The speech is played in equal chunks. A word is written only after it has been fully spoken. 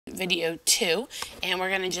video 2, and we're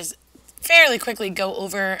going to just fairly quickly go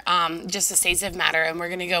over just the states of matter, and we're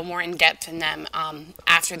going to go more in depth in them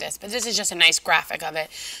after this, but this is just a nice graphic of it.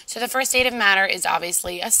 So the first state of matter is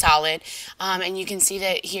obviously a solid, and you can see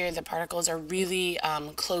that here the particles are really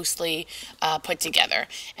closely put together,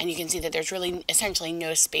 and you can see that there's really essentially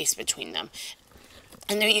no space between them.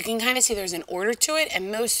 And there you can kind of see there's an order to it,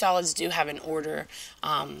 and most solids do have an order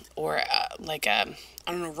or like an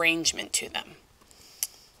arrangement to them.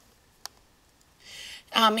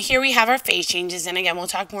 Here we have our phase changes, and again, we'll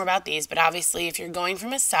talk more about these, but obviously if you're going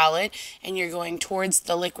from a solid and you're going towards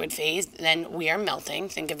the liquid phase, then we are melting.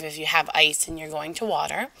 Think of if you have ice and you're going to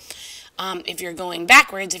water. If you're going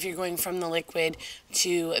backwards, if you're going from the liquid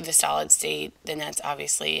to the solid state, then that's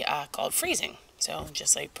obviously called freezing. So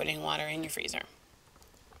just like putting water in your freezer.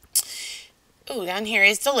 Ooh, down here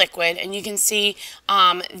is the liquid, and you can see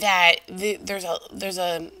that there's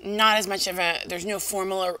not as much of there's no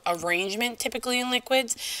formal arrangement typically in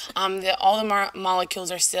liquids. All the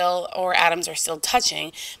molecules are still, or atoms are still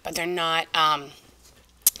touching, but they're not,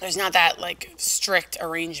 there's not that like strict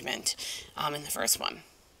arrangement in the first one.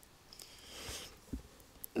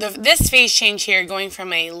 This phase change here, going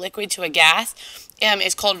from a liquid to a gas,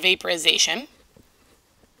 is called vaporization.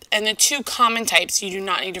 And the two common types, you do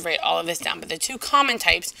not need to write all of this down, but the two common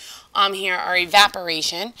types here are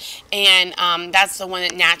evaporation, and that's the one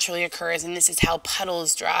that naturally occurs, and this is how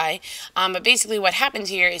puddles dry. But basically what happens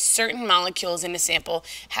here is certain molecules in a sample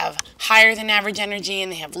have higher than average energy,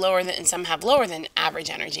 and they have lower than, and some have lower than average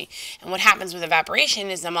energy. And what happens with evaporation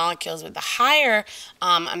is the molecules with the higher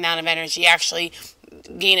amount of energy actually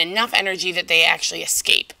gain enough energy that they actually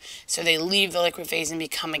escape. So they leave the liquid phase and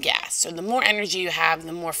become a gas. So the more energy you have,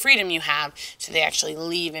 the more freedom you have, so they actually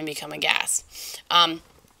leave and become a gas.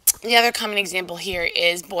 The other common example here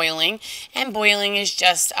is boiling, and boiling is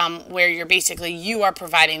just where you are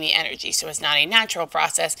providing the energy. So it's not a natural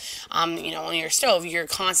process. You know, on your stove, you're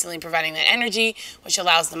constantly providing that energy, which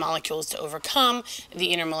allows the molecules to overcome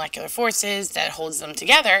the intermolecular forces that holds them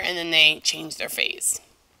together, and then they change their phase.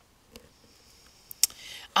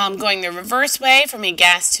 Going the reverse way from a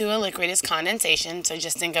gas to a liquid is condensation. So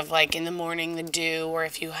just think of like in the morning the dew, or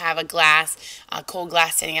if you have a cold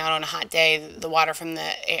glass sitting out on a hot day, the water from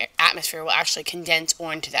the atmosphere will actually condense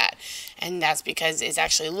onto that. And that's because it's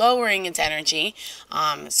actually lowering its energy,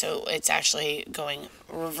 so it's actually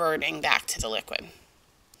reverting back to the liquid.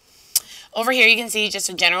 Over here you can see just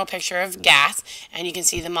a general picture of gas, and you can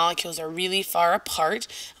see the molecules are really far apart.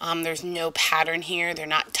 There's no pattern here, they're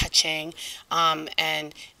not touching,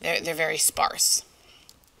 and they're very sparse.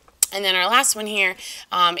 And then our last one here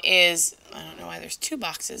is, I don't know why there's two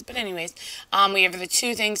boxes, but anyways, we have the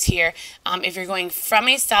two things here. If you're going from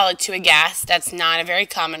a solid to a gas, that's not a very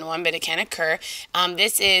common one, but it can occur.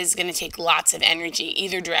 This is going to take lots of energy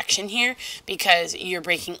either direction here, because you're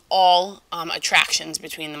breaking all attractions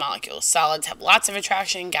between the molecules. Solids have lots of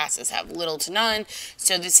attraction, gases have little to none,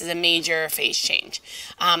 so this is a major phase change.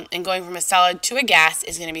 And going from a solid to a gas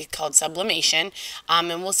is going to be called sublimation,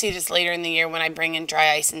 and we'll see this later in the year when I bring in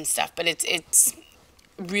dry ice and stuff, but it's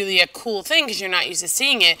really a cool thing because you're not used to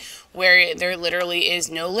seeing it, where there literally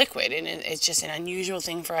is no liquid, and it's just an unusual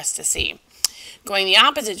thing for us to see. Going the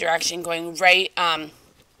opposite direction, going right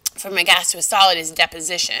from a gas to a solid, is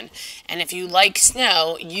deposition. And if you like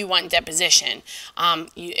snow, you want deposition.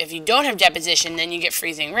 If you don't have deposition, then you get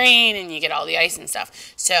freezing rain and you get all the ice and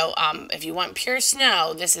stuff. So if you want pure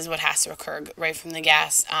snow, this is what has to occur right from the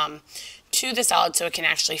gas to the solid, so it can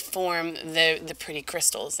actually form the pretty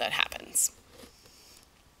crystals that happens.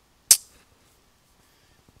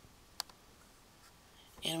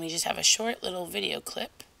 And we just have a short little video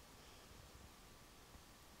clip.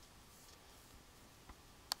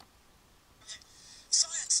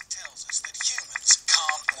 Science tells us that humans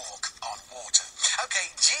can't walk on water.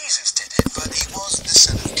 Okay, Jesus did it, but he was the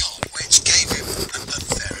Son of God, which gave him an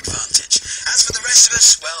unfair advantage. As for the rest of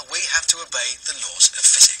us, well, we have to obey the laws of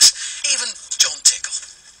physics. Even John Tickle.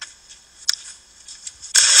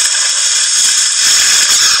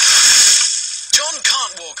 John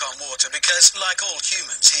can't walk on water because, like all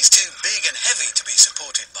humans, he's too big and heavy to be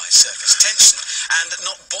supported by surface tension, and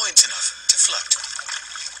not buoyant enough to float.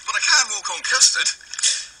 But I can walk on custard.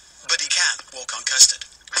 But he can walk on custard.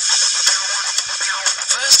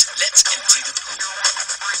 First, let's empty the pool.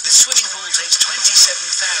 This swimming pool takes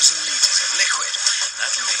 27,000 litres of liquid.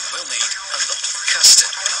 That'll mean we'll need a lot of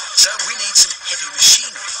custard. So we need some heavy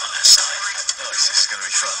machinery on our side. Oh, this is going to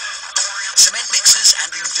be fun. Cement mixers and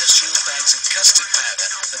industrial bags of custard powder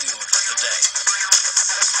are the order of the day.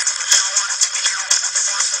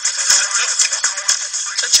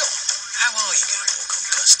 So John, how are you going to walk on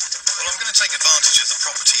custard? Well, I'm going to take advantage of the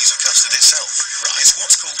properties custard itself. Right. It's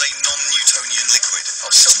what's called a non-Newtonian liquid.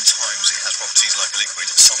 Sometimes it has properties like a liquid,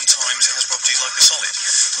 sometimes it has properties like a solid.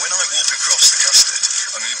 When I walk across the custard,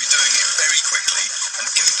 I'm going to be doing it very quickly and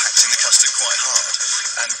impacting the custard quite hard.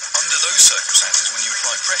 And under those circumstances, when you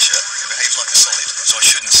apply pressure, it behaves like a solid, so I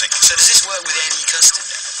shouldn't sink. So does this work with any custard?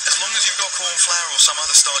 As long as you've got corn flour or some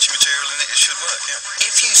other starchy material in it, it should work, yeah.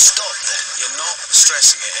 If you stop then, you're not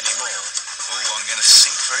stressing it anymore. Oh, I'm going to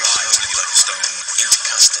sink very slowly like a stone. Into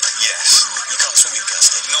custard? Yes. You can't swim in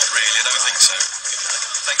custard? Not really, I don't think so. Good luck.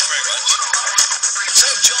 Thanks very much. So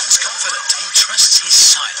John's confident. He trusts his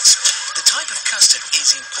science. The type of custard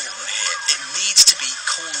is important here. It needs to be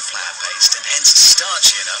corn flour based and hence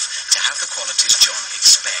starchy enough to have the qualities John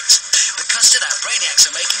expects. The custard our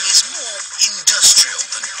brainiacs are making is more industrial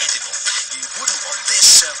than edible. You wouldn't want this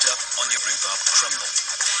served up on your rhubarb crumble.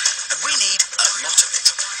 And we need a lot of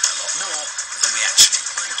it. A lot more than we actually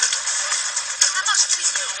ordered. How much do we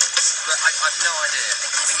need? But I've no idea.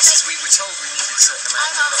 I mean, we were told we needed a certain amount.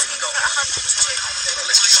 I'm We've not asking even for got. 100 to 200. Well,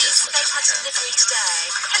 let's just get as much They've as we had can. delivery today.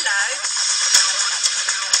 Hello.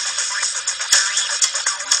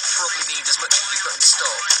 We probably need as much as we've got in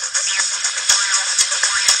stock.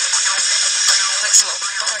 Thanks a lot.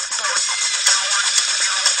 Bye. Bye.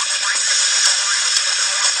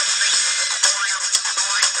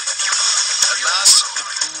 At last, the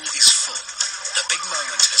pool is full. The big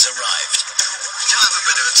moment has arrived. Do you have a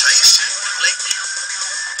bit of a taste, yeah? Lick.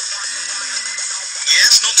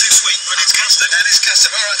 Yes, not too sweet, but it's custard. That is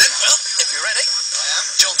custard. All right then. Well, if you're ready, I am.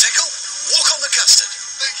 John Tickle, walk on the custard.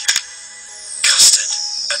 Thank you. Custard.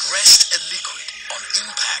 At rest a liquid, on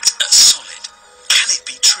impact a solid. Can it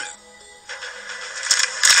be true?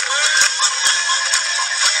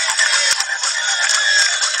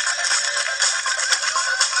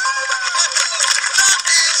 That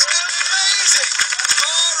is amazing!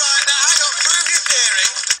 Alright, now hang on, prove your theory.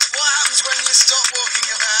 What happens when you stop walking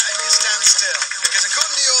about and you stand still? Because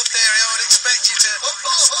according to your theory, I would expect you to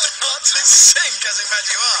start to sink, as in fact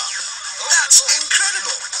you are. That's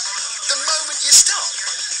incredible. The moment you stop,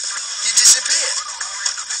 you disappear.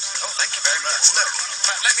 Oh, thank you very much. Look, in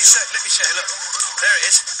fact, let me show you. Look, there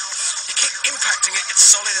it is. You keep impacting it, it's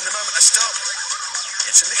solid, and the moment I stop,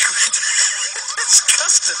 it's a liquid. It's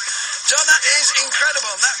custard. John, that is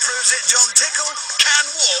incredible. And that proves it. John Tickle can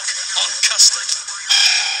walk on custard.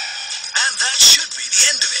 And that should be the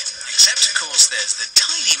end of it. Except, of course, there's the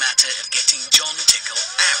tiny matter of getting John Tickle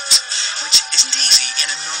out, which isn't easy in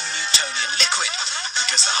a non-Newtonian liquid,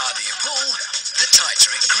 because the harder you pull, the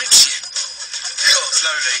tighter it grips you.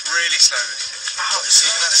 Slowly, really slowly.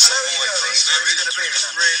 Slowly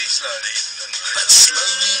Really slowly. But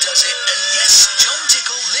slowly does it, and yes, John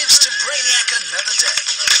Tickle lives to brainiac another day.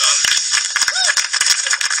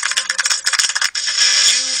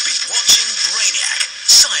 You've been watching Brainiac,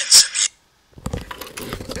 Science Abuse.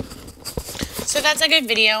 So that's a good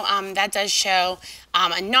video. That does show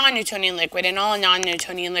a non-Newtonian liquid, and all a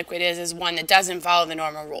non-Newtonian liquid is one that doesn't follow the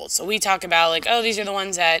normal rules. So we talk about like, oh, these are the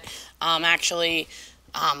ones that actually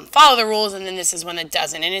follow the rules, and then this is one that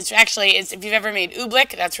doesn't. And it's actually, if you've ever made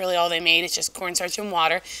oobleck, that's really all they made. It's just cornstarch and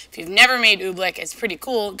water. If you've never made oobleck, it's pretty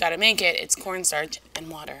cool. Got to make it. It's cornstarch and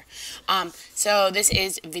water. So this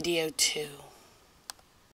is video 2.